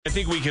I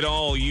think we could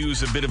all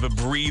use a bit of a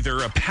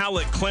breather, a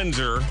palate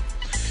cleanser.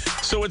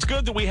 So it's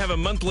good that we have a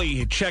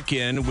monthly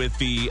check-in with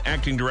the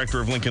acting director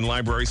of Lincoln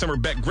Library. Summer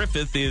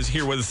Beck-Griffith is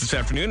here with us this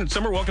afternoon. And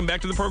Summer, welcome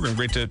back to the program.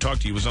 Great to talk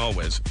to you as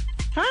always.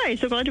 Hi,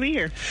 so glad to be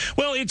here.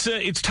 Well,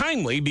 it's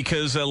timely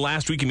because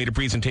last week you made a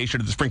presentation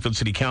to the Springfield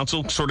City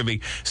Council, sort of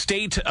a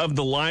state of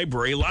the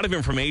library, a lot of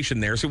information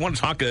there. So we want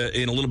to talk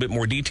in a little bit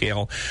more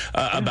detail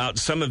about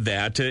some of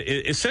that.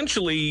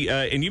 Essentially,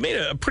 and you made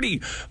a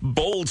pretty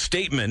bold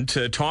statement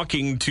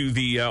talking to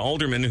the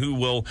alderman who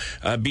will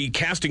be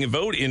casting a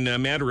vote in a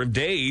matter of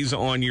days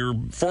on your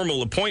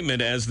formal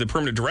appointment as the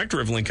permanent director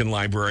of Lincoln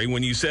Library,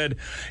 when you said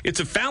it's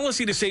a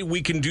fallacy to say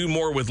we can do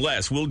more with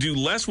less. We'll do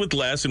less with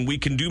less and we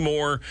can do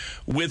more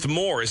with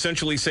more,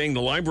 essentially saying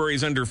the library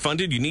is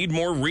underfunded. You need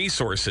more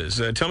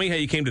resources. Tell me how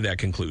you came to that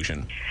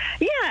conclusion.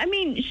 Yeah, I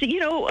mean,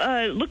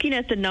 looking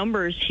at the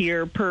numbers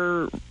here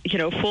per,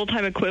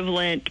 full-time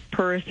equivalent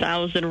per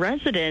 1,000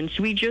 residents,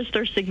 we just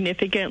are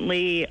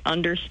significantly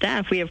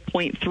understaffed. We have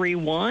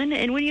 0.31.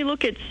 And when you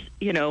look at,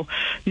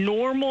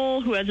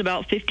 Normal, who has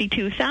about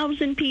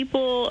 52,000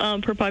 people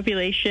per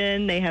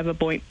population, they have a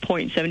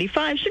 0.75.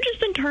 So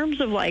just in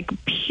terms of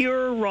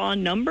pure raw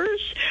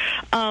numbers,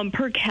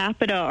 per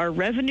capita, our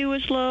revenue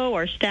is low,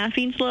 our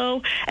staffing's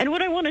low. And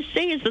what I want to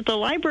say is that the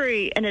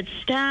library and its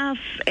staff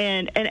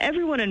and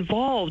everyone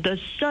involved does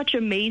such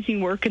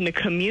amazing work in the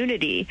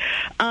community.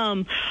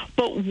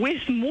 But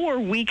with more,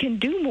 we can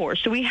do more.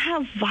 So we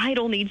have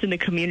vital needs in the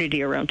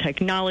community around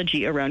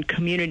technology, around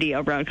community,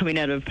 around coming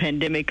out of a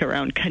pandemic,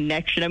 around connection.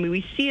 I mean,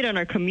 we see it in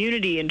our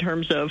community in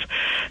terms of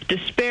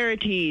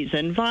disparities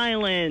and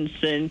violence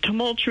and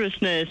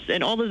tumultuousness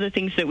and all of the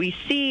things that we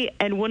see.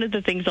 And one of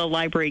the things a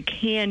library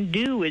can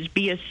do is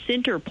be a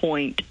center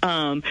point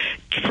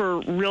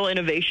for real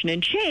innovation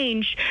and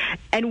change.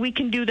 And we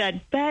can do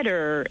that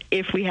better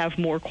if we have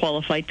more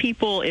qualified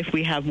people, if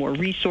we have more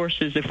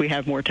resources, if we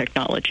have more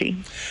technology.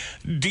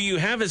 Do you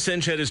have a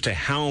sense yet as to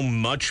how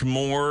much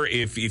more,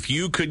 if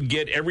you could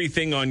get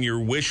everything on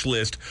your wish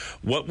list,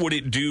 what would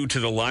it do to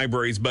the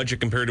library's budget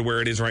compared to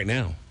where it is right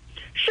now?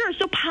 Sure.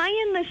 So pie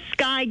in the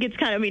sky gets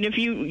if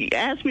you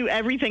ask me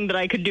everything that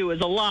I could do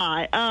is a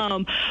lot.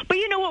 But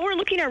you know what we're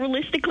looking at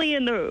realistically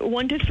in the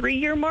 1 to 3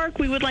 year mark,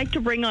 we would like to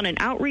bring on an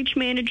outreach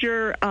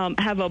manager,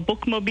 have a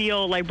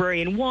bookmobile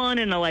librarian 1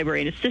 and a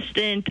librarian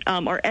assistant.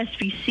 Our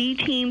SVC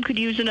team could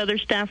use another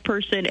staff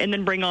person and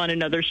then bring on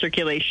another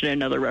circulation,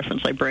 another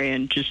reference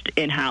librarian just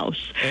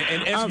in-house.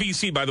 And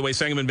SVC, by the way,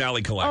 Sangamon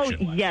Valley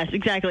Collection. Oh, yes,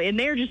 exactly. And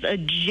they're just a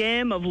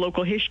gem of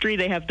local history.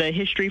 They have the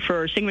history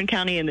for Sangamon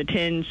County and the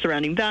 10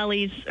 surrounding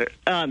valleys.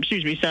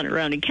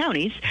 Surrounding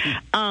counties,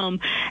 and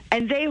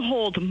they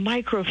hold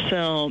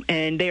microfilm,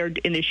 and they are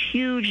in this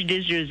huge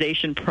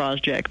digitization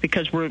project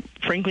because we're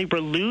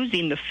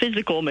losing the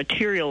physical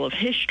material of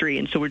history,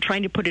 and so we're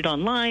trying to put it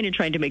online and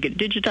trying to make it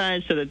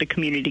digitized so that the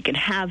community can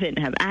have it and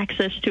have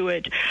access to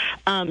it.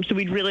 So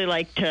we'd really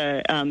like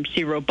to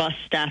see robust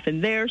staff in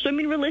there. So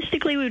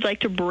realistically, we'd like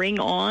to bring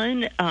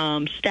on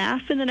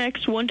staff in the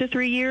next 1 to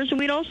 3 years, and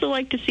we'd also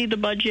like to see the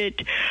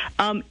budget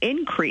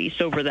increase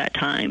over that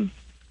time.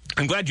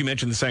 I'm glad you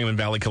mentioned the Sangamon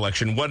Valley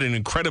Collection. What an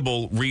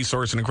incredible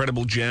resource, an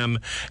incredible gem,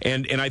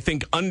 and I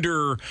think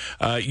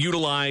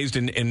utilized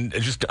and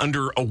just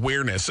under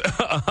awareness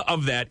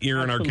of that here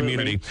in our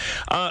community.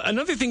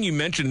 Another thing you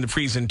mentioned in the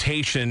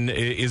presentation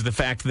is the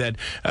fact that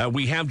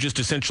we have just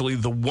essentially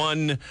the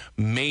one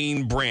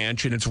main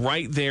branch, and it's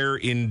right there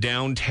in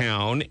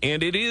downtown,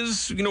 and it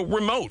is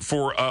remote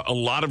for a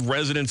lot of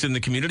residents in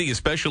the community,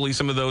 especially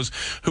some of those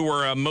who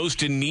are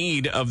most in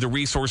need of the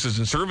resources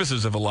and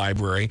services of a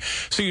library.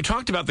 So you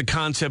talked about the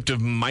concept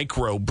of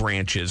micro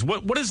branches.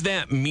 What does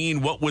that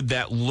mean? What would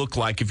that look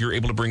like if you're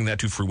able to bring that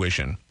to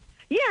fruition?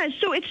 Yeah,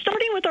 so it's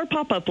starting with our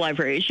pop-up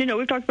libraries.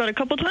 We've talked about it a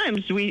couple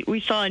times.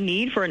 We saw a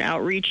need for an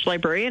outreach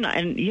librarian,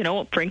 and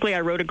frankly,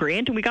 I wrote a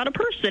grant, and we got a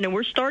person, and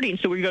we're starting.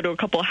 So we go to a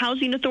couple of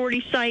housing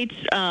authority sites.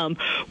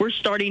 We're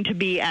starting to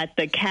be at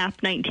the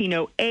CAP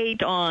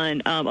 1908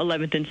 on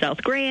 11th and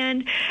South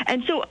Grand.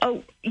 And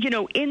so,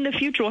 in the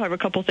future, we'll have a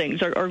couple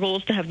things. Our goal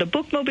is to have the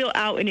bookmobile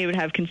out, and it would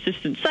have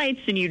consistent sites,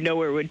 and you'd know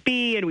where it would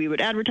be, and we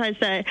would advertise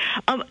that.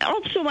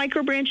 Also,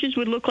 micro branches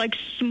would look like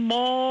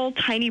small,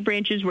 tiny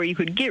branches where you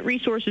could get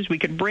resources.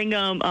 We could bring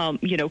them.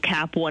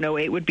 CAP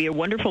 108 would be a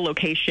wonderful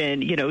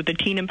location. The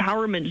teen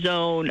empowerment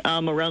zone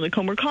around the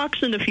Comer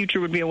Cox in the future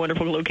would be a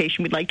wonderful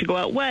location. We'd like to go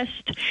out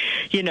west,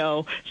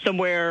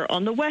 somewhere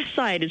on the west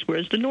side as well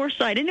as the north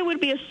side. And it would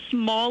be a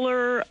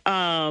smaller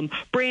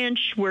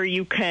branch where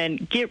you can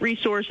get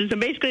resources.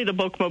 And basically the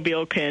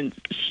bookmobile can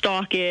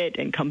stock it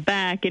and come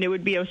back. And it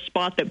would be a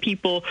spot that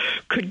people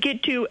could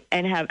get to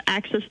and have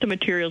access to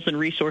materials and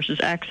resources,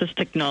 access to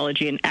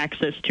technology, and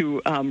access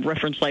to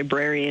reference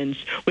librarians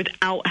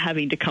without having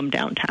to come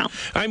downtown.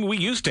 We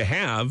used to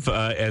have,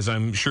 as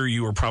I'm sure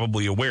you are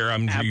probably aware,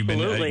 I'm sure you've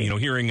been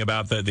hearing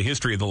about the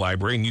history of the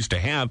library, and used to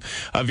have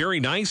very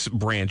nice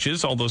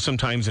branches, although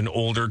sometimes in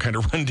older kind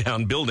of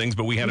rundown buildings,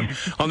 but we had them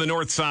on the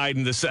north side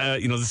and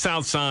the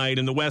south side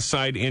and the west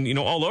side and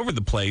all over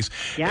the place.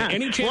 Yeah.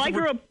 Any chance? Well, I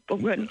grew up.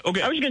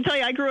 Okay. I was going to tell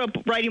you, I grew up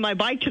riding my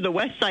bike to the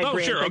West Side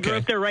branch. Sure, okay. I grew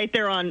up there, right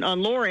there on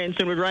Lawrence,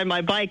 and would ride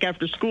my bike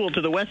after school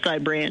to the West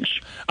Side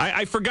branch.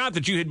 I forgot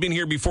that you had been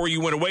here before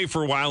you went away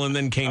for a while and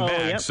then came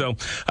back. Yep.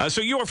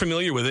 So you are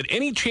familiar with it.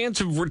 Any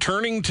chance of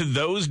returning to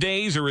those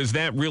days, or is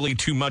that really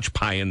too much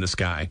pie in the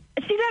sky?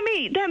 See,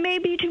 that may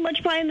be too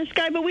much pie in the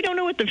sky, but we don't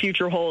know what the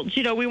future holds.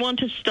 We want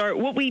to start.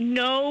 What we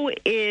know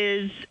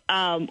is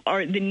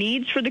the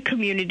needs for the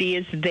community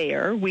is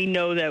there. We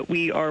know that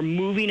we are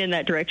moving in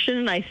that direction,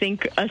 and I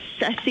think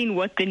assessing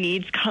what the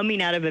needs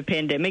coming out of a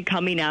pandemic,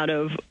 coming out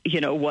of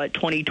what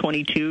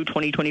 2022,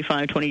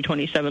 2025,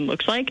 2027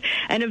 looks like,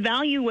 and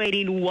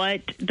evaluating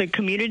what the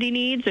community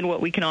needs and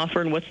what we can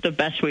offer and what's the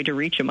best way to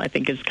reach them, I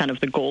think is kind of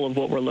the goal of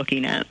what we're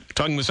looking at.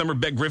 Talking with Summer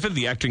Beck-Griffith,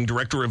 the acting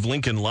director of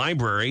Lincoln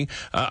Library,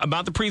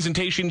 about the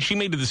presentation she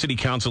made to the city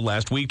council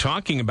last week,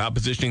 talking about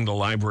positioning the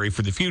library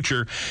for the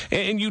future.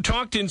 And you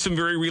talked in some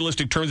very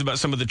realistic terms about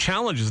some of the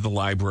challenges the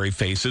library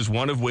faces,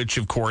 one of which,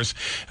 of course,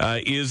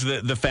 is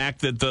the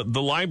fact that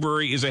the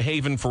library is a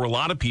haven for a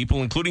lot of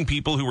people, including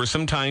people who are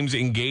sometimes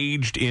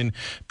engaged in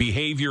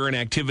behavior and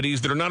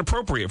activities that are not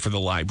appropriate for the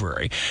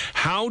library.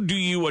 How do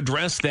you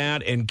address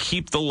that and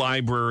keep the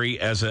library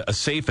as a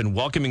safe and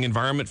welcoming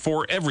environment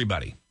for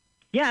everybody?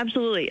 Yeah,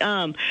 absolutely.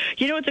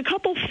 It's a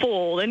couple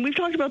fold, and we've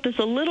talked about this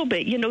a little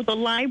bit. The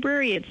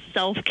library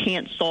itself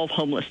can't solve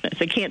homelessness.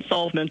 It can't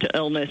solve mental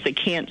illness. It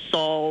can't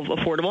solve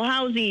affordable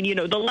housing.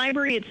 The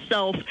library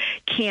itself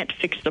can't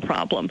fix the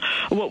problem.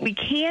 What we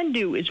can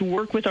do is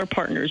work with our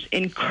partners,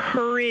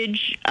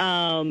 encourage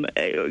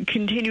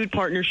continued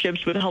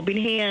partnerships with Helping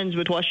Hands,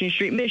 with Washington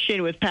Street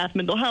Mission, with Path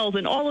Mental Health,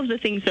 and all of the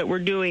things that we're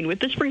doing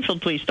with the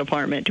Springfield Police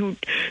Department to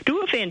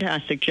do a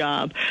fantastic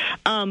job.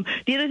 The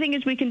other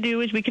thing we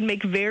can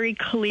make very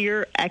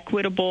clear,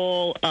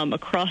 equitable,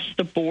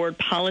 across-the-board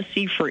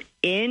policy for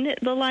in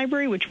the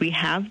library, which we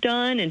have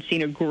done and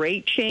seen a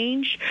great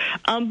change.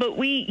 But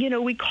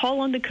we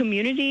call on the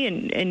community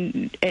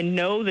and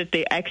know that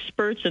the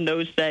experts and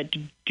those that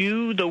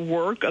do the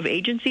work of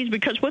agencies,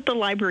 because what the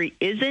library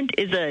isn't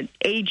is an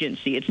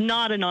agency. It's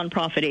not a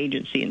nonprofit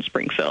agency in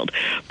Springfield.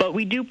 But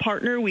we do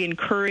partner. We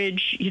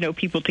encourage,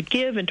 people to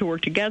give and to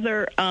work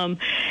together. And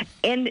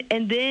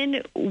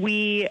then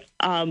we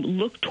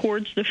look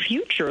towards the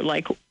future,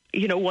 like,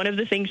 one of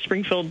the things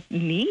Springfield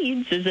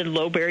needs is a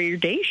low-barrier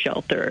day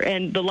shelter,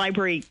 and the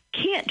library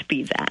can't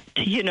be that.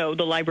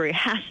 The library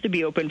has to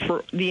be open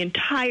for the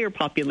entire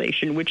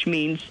population, which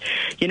means,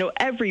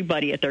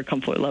 everybody at their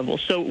comfort level.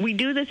 So we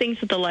do the things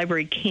that the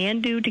library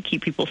can do to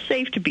keep people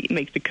safe,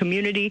 make the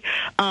community.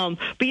 But,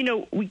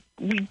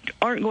 we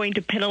aren't going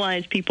to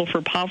penalize people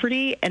for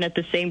poverty, and at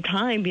the same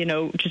time,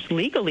 just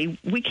legally,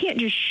 we can't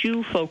just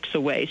shoo folks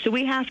away. So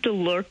we have to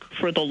look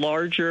for the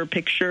larger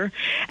picture.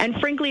 And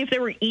frankly, if there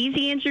were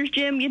easy answers,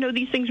 Jim,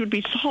 these things would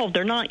be solved.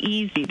 They're not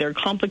easy. They're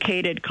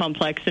complicated,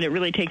 complex, and it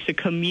really takes a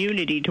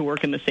community to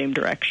work in the same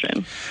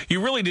direction. You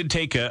really did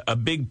take a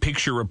big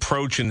picture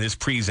approach in this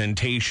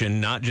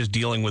presentation, not just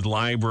dealing with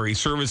library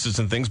services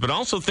and things, but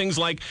also things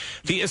like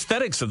the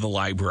aesthetics of the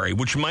library,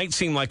 which might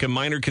seem like a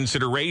minor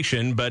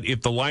consideration, but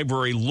if the library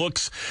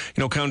looks,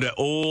 kind of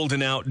old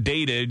and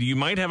outdated, you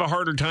might have a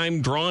harder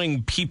time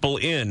drawing people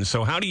in.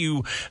 So how do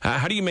you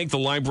make the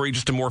library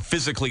just a more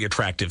physically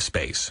attractive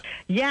space?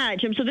 Yeah,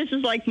 Jim. So this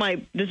is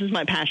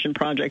my passion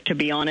project, to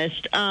be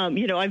honest.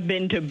 I've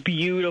been to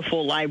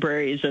beautiful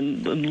libraries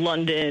in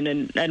London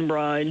and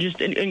Edinburgh, and just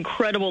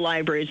incredible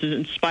libraries that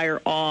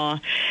inspire awe.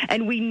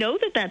 And we know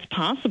that that's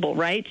possible,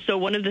 right? So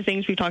one of the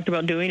things we talked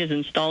about doing is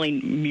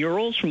installing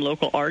murals from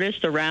local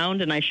artists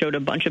around, and I showed a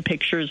bunch of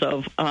pictures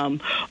of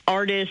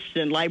artists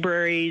and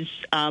libraries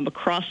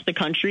across the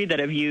country that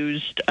have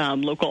used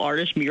local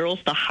artist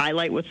murals to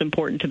highlight what's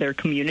important to their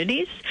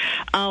communities.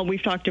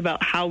 We've talked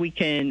about how we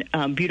can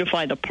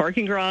beautify the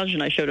parking garage,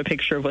 and I showed a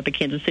picture of what the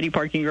Kansas City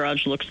parking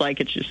garage looks like.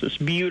 It's just this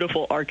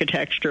beautiful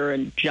architecture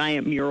and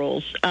giant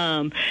murals.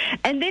 And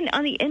then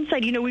on the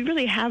inside, we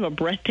really have a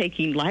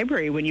breathtaking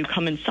library when you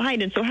come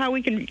inside, and so how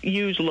we can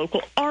use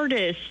local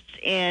artists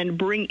and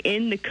bring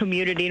in the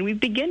community. And we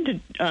begin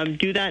to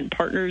do that in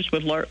partners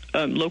with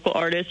local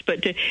artists,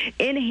 but to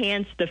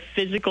enhance the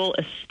physical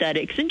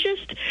aesthetics and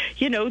just,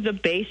 the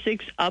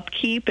basics,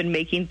 upkeep, and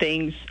making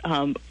things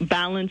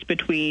balance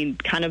between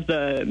kind of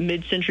the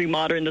mid-century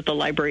modern that the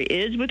library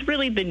is with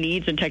really the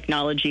needs and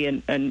technology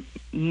and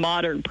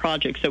modern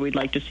projects that we'd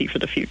like to see for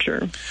the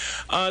future.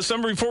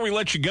 Summer, before we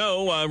let you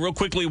go, real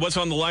quickly, what's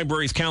on the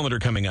library's calendar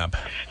coming up?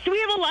 So we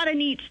have a lot of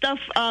neat stuff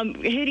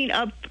hitting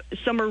up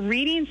summer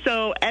reading.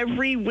 So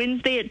every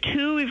Wednesday at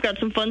 2, we've got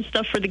some fun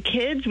stuff for the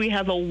kids. We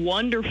have a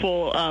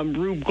wonderful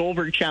Rube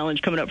Goldberg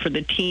challenge coming up for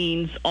the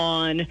teens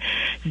on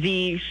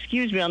the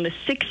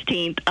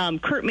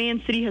 16th. Kurt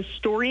Mann, city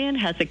historian,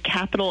 has a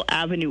Capitol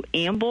Avenue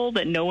amble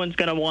that no one's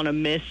going to want to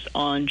miss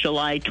on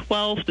July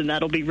 12th, and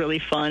that'll be really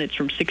fun. It's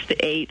from 6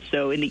 to 8.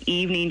 So in the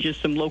evening,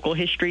 just some local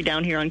history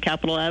down here on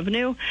Capitol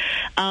Avenue.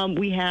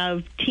 We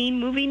have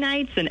teen movie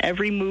nights and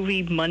every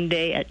movie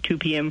Monday at 2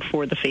 p.m.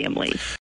 for the families.